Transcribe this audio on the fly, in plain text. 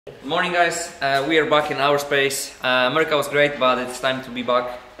Morning guys, we are back in our space. America was great, but it's time to be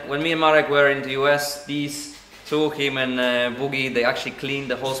back. When me and Marek were in the US, these two, him and Boogie, they actually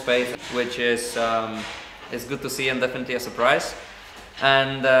cleaned the whole space, which is good to see and definitely a surprise.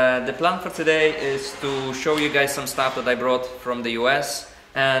 And the plan for today is to show you guys some stuff that I brought from the US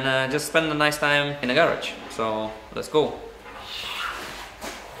and just spend a nice time in the garage. So let's go.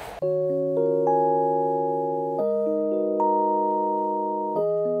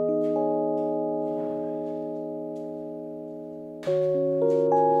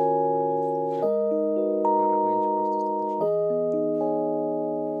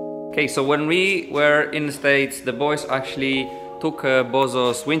 Okay, so when we were in the States, the boys actually took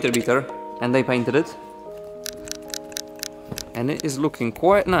Bozo's winter beater and they painted it. And it is looking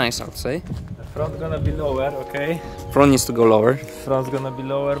quite nice, I would say. The front gonna be lower, okay? Front needs to go lower. Front's gonna be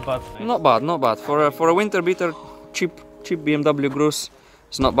lower, but... Not bad, not bad. For a winter beater, cheap BMW Grus,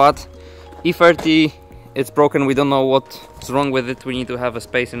 it's not bad. E30, it's broken, we don't know what's wrong with it. We need to have a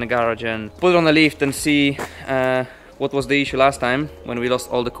space in the garage and put it on the lift and see what was the issue last time when we lost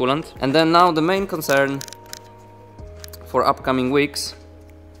all the coolant. And then now the main concern for upcoming weeks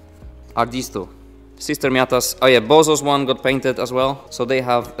are these two. Sister Miatas. Oh yeah, Bozo's one got painted as well. So they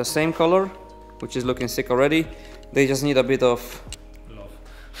have the same color, which is looking sick already. They just need a bit of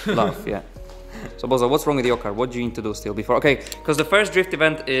love, yeah. So Bozo, what's wrong with your car? What do you need to do still before? Okay, because the first drift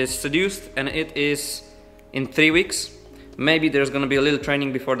event is Seduced and it is in 3 weeks. Maybe there's gonna be a little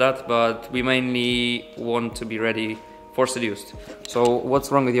training before that, but we mainly want to be ready for Seduced. So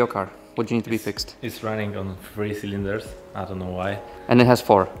what's wrong with your car? What do you need to be fixed? It's running on 3 cylinders. I don't know why. And it has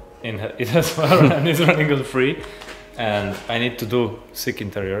 4. It has 4 and it's running on 3. And I need to do sick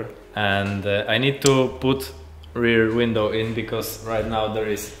interior. And I need to put rear window in because right now there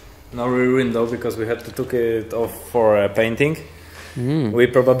is no rear window because we have to take it off for painting.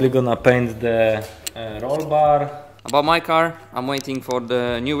 We're probably gonna paint the roll bar. About my car, I'm waiting for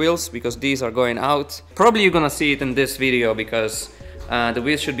the new wheels because these are going out. Probably you're gonna see it in this video because the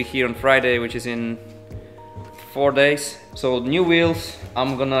wheels should be here on Friday, which is in 4 days. So new wheels,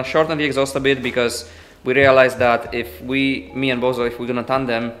 I'm gonna shorten the exhaust a bit because we realized that if me and Bozo, if we're gonna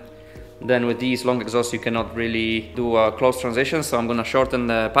tandem, then with these long exhausts you cannot really do a close transition. So I'm gonna shorten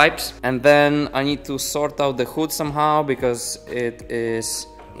the pipes. And then I need to sort out the hood somehow because it is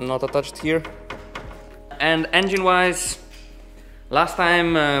not attached here. And engine-wise, last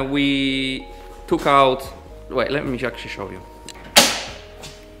time we took out... Wait, let me actually show you.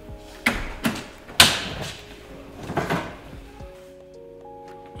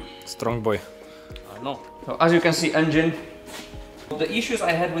 Strong boy. No. So as you can see, engine. The issues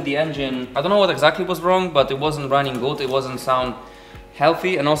I had with the engine, I don't know what exactly was wrong, but it wasn't running good, it wasn't sound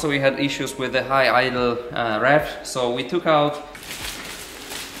healthy, and also we had issues with the high idle rev. So we took out...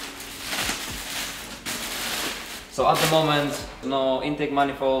 So at the moment, no intake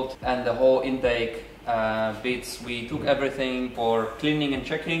manifold and the whole intake bits, we took everything for cleaning and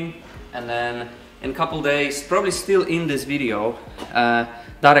checking. And then in a couple days, probably still in this video,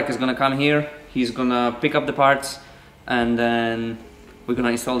 Darek is gonna come here. He's gonna pick up the parts and then we're gonna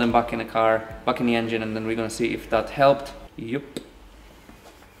install them back in the car, back in the engine, and then we're gonna see if that helped. Yup.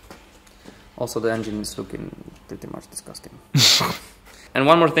 Also the engine is looking pretty much disgusting. And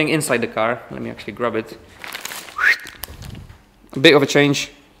one more thing inside the car, let me actually grab it. A bit of a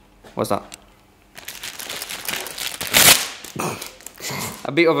change. What's that?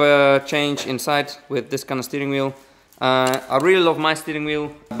 A bit of a change inside with this kind of steering wheel. I really love my steering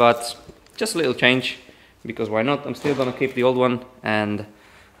wheel, but just a little change because why not? I'm still gonna keep the old one and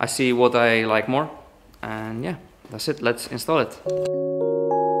I see what I like more. And yeah, that's it. Let's install it.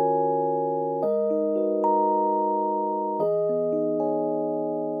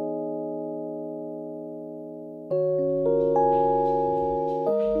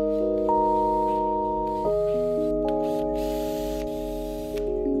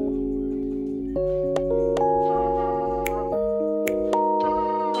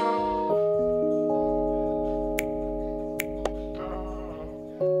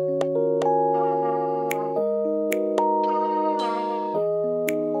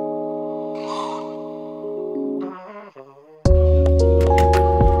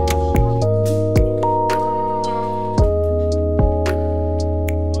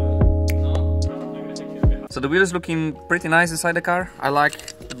 So the wheel is looking pretty nice inside the car. I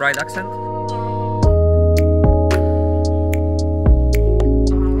like the bright accent.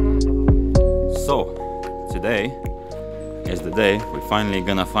 So today is the day we're finally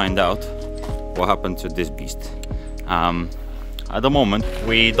gonna find out what happened to this beast. At the moment,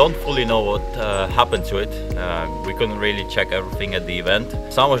 we don't fully know what happened to it. We couldn't really check everything at the event.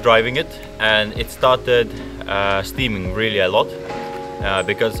 Someone was driving it and it started steaming really a lot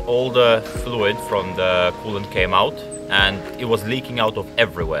because all the fluid from the coolant came out and it was leaking out of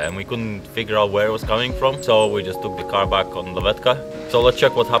everywhere and we couldn't figure out where it was coming from. So we just took the car back on Lavetka. So let's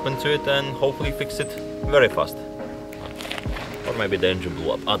check what happened to it and hopefully fix it very fast. Or maybe the engine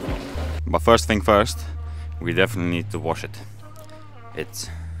blew up, I don't know. But first thing first, we definitely need to wash it. It's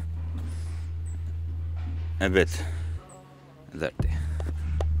a bit dirty.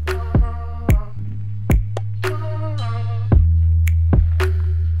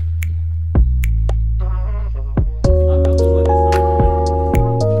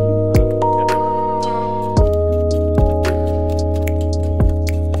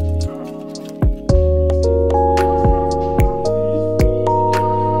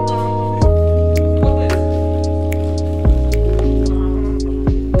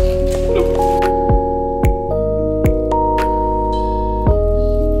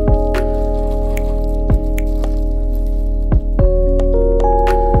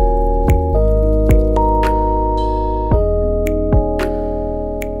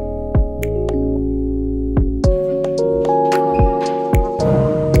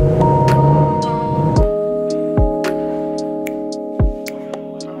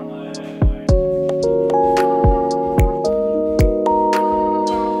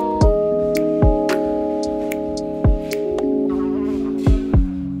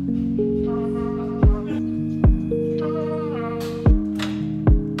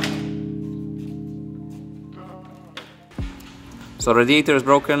 So radiator is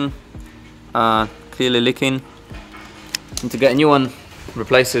broken, clearly leaking. Need to get a new one,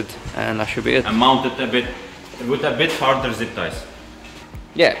 replace it, and that should be it. And mount it a bit with a bit harder zip ties.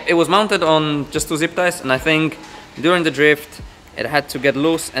 Yeah, it was mounted on just 2 zip ties, and I think during the drift it had to get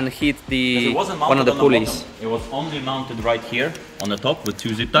loose and hit the one of the pulleys. It was only mounted right here on the top with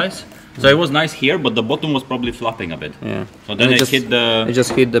 2 zip ties. So it was nice here, but the bottom was probably flapping a bit. Yeah. So then it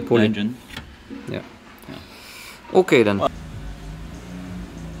just hit the pulley. Engine. Yeah. Okay then.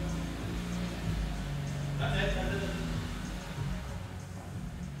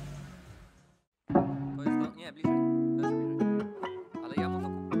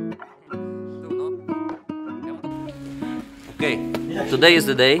 Okay, today is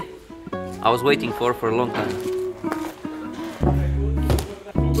the day I was waiting for a long time.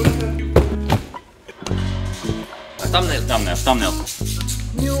 Thumbnail.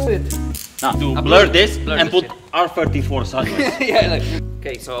 Knew it. Now to blur this and put R34 sideways. Yeah, like.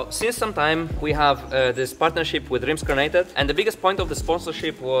 Okay, so since some time we have this partnership with Rimscarnated, and the biggest point of the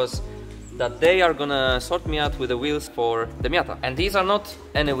sponsorship was that they are gonna sort me out with the wheels for the Miata. And these are not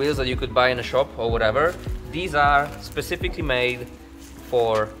any wheels that you could buy in a shop or whatever. These are specifically made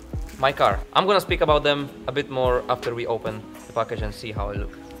for my car. I'm gonna speak about them a bit more after we open the package and see how I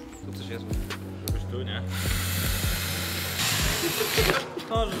look.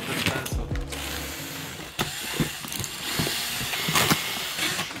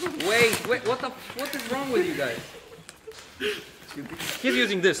 Wait, what is wrong with you guys? He's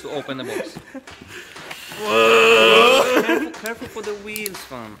using this to open the box. Careful for the wheels,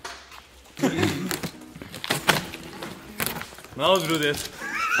 fam. Now do this.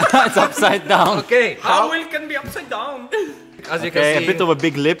 It's upside down. Okay, How wheel can be upside down? as you can see, A bit of a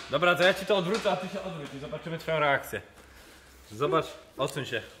big lip. Dobra, to ja ci to odwrócę, a ty się odwróć i zobaczymy twoją reakcję. Zobacz, odsuń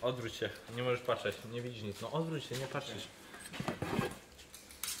się, odwróć się. Nie możesz patrzeć, nie widzisz nic. No odwróć się, nie patrzysz.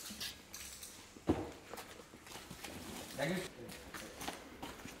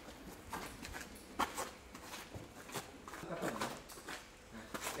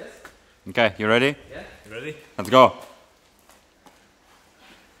 Okay, you ready? Yeah. You ready? Let's go.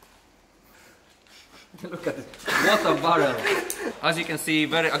 Look at it. What a barrel. As you can see,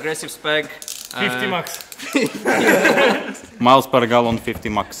 very aggressive spec. 50 max. Miles per gallon,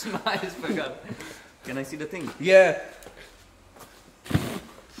 50 max. Nice, my God. Can I see the thing? Yeah,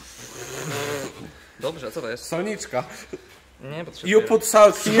 Dobrze, a co to jest? solniczka. Nie potrzebuję. You put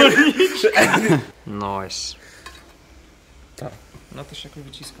salt here. Nice. Tak. No to się jakoś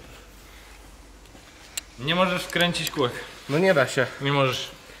wyciska. Nie możesz wkręcić kółek. No nie da się. Nie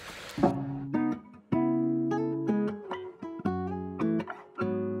możesz.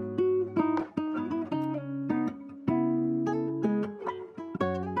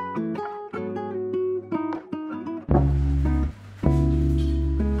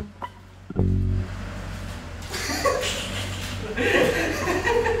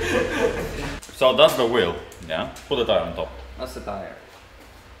 So that's the wheel, yeah? Put the tire on top. That's the tire.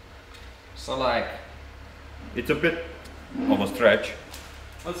 So like, It's a bit of a stretch.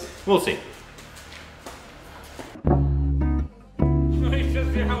 We'll see.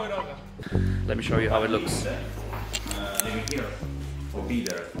 Let me show you how it looks. Living here or be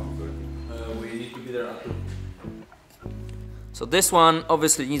there. We need to be there after. So this one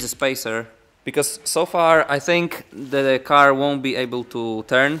obviously needs a spacer, because so far I think the car won't be able to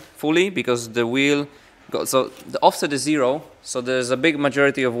turn fully because the wheel so the offset is 0, so there's a big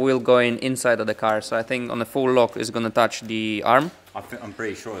majority of wheel going inside of the car. So I think on a full lock it's gonna touch the arm. I'm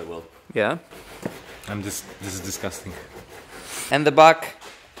pretty sure it will. Yeah. This is disgusting. And the back,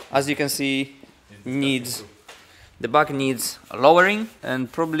 as you can see, needs a lowering and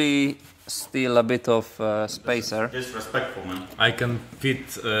probably still a bit of spacer. Disrespectful, man. I can fit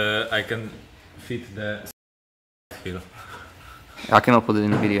the wheel. I cannot put it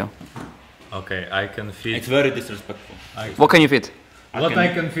in the video. Okay, I can fit. It's very disrespectful. What can you fit? I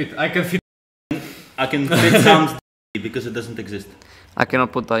can fit. I can fit Sam's because it doesn't exist. I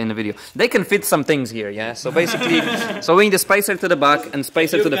cannot put that in the video. They can fit some things here, yeah? So basically, so we need a spacer to the back and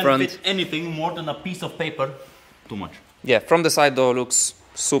spacer to the front. You can fit anything more than a piece of paper, too much. Yeah, from the side though looks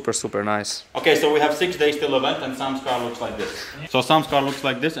super, super nice. Okay, so we have 6 days till event and Sam's car looks like this. So Sam's car looks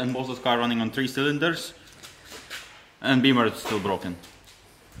like this and Boss's car running on 3 cylinders. And Beamer is still broken.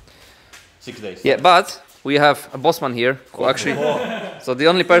 6 days. Yeah, but we have a bossman here who actually... So the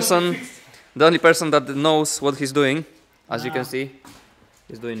only person that knows what he's doing, as you can see,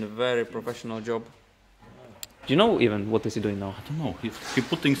 he's doing a very professional job. Do you know even what is he doing now? I don't know, he's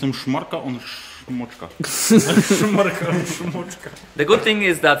putting some szmarka on szmoczka. The good thing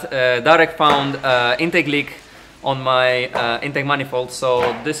is that Darek found intake leak on my intake manifold,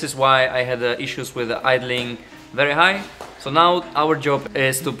 so this is why I had issues with idling very high. So now our job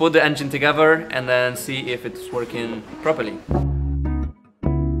is to put the engine together and then see if it's working properly.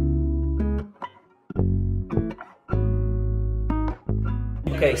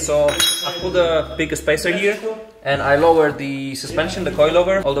 Okay, so I put a bigger spacer here and I lowered the suspension, the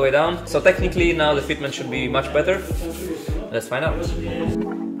coilover, all the way down. So technically now the fitment should be much better. Let's find out.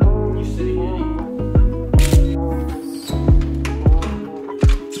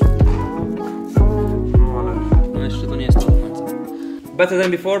 Better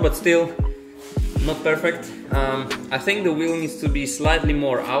than before, but still not perfect. I think the wheel needs to be slightly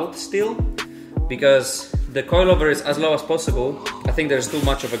more out still, because the coilover is as low as possible. I think there's too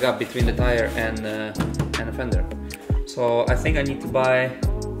much of a gap between the tire and a fender. So I think I need to buy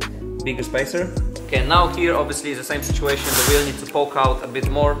bigger spacer. Okay, now here obviously is the same situation. The wheel needs to poke out a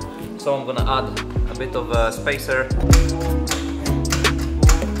bit more, so I'm gonna add a bit of a spacer.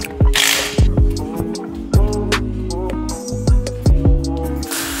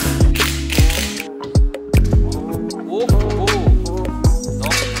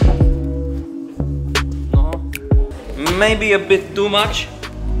 Maybe a bit too much.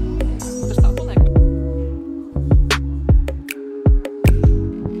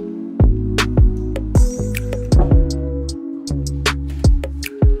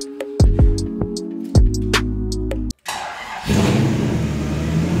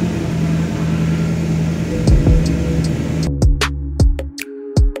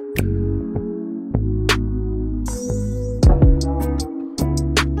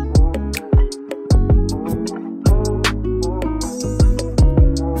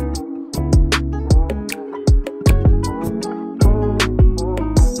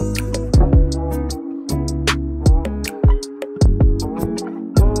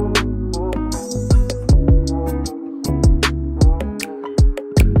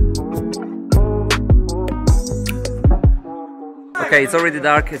 Okay, it's already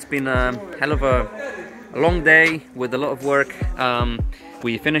dark. It's been a hell of a long day with a lot of work.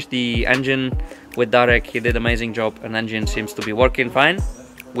 We finished the engine with Darek. He did an amazing job, and engine seems to be working fine,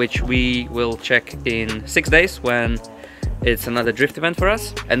 which we will check in 6 days when it's another drift event for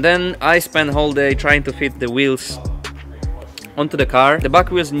us. And then I spent the whole day trying to fit the wheels onto the car. The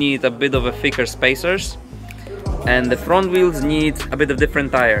back wheels need a bit of a thicker spacers, and the front wheels need a bit of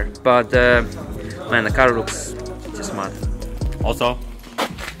different tire. But man, the car looks just mad. Also,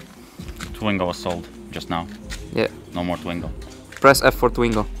 Twingo was sold just now. Yeah. No more Twingo. Press F for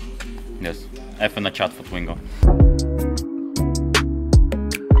Twingo. Yes. F in the chat for Twingo.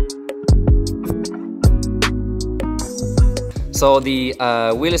 So the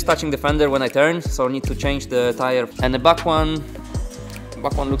wheel is touching the fender when I turn, so I need to change the tire. And the back one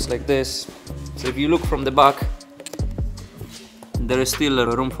looks like this. So if you look from the back, there is still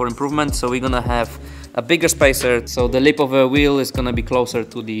a room for improvement. So we're gonna have a bigger spacer, so the lip of the wheel is gonna be closer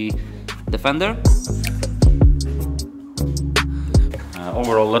to the fender.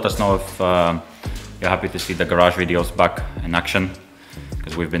 Overall, let us know if you're happy to see the garage videos back in action,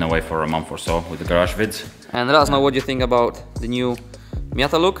 because we've been away for a month or so with the garage vids. And let us know what you think about the new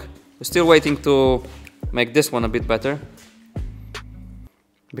Miata look. We're still waiting to make this one a bit better,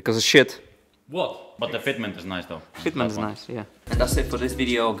 because it's shit. What? But the fitment is nice though. Fitment is nice, yeah. And that's it for this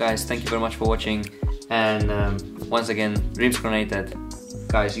video, guys. Thank you very much for watching. And once again, Rimscarnated.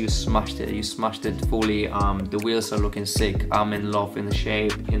 Guys, you smashed it. You smashed it fully. The wheels are looking sick. I'm in love in the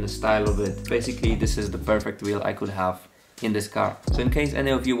shape, in the style of it. Basically, this is the perfect wheel I could have in this car. So in case any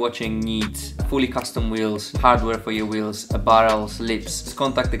of you watching needs fully custom wheels, hardware for your wheels, barrels, lips, just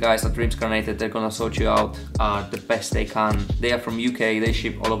contact the guys at Rimscarnated. They're gonna sort you out the best they can. They are from UK, they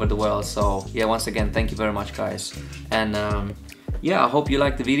ship all over the world. So yeah, once again, thank you very much, guys. And yeah, I hope you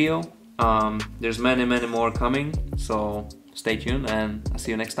liked the video. There's many more coming, so stay tuned and I'll see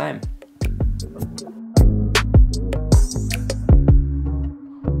you next time.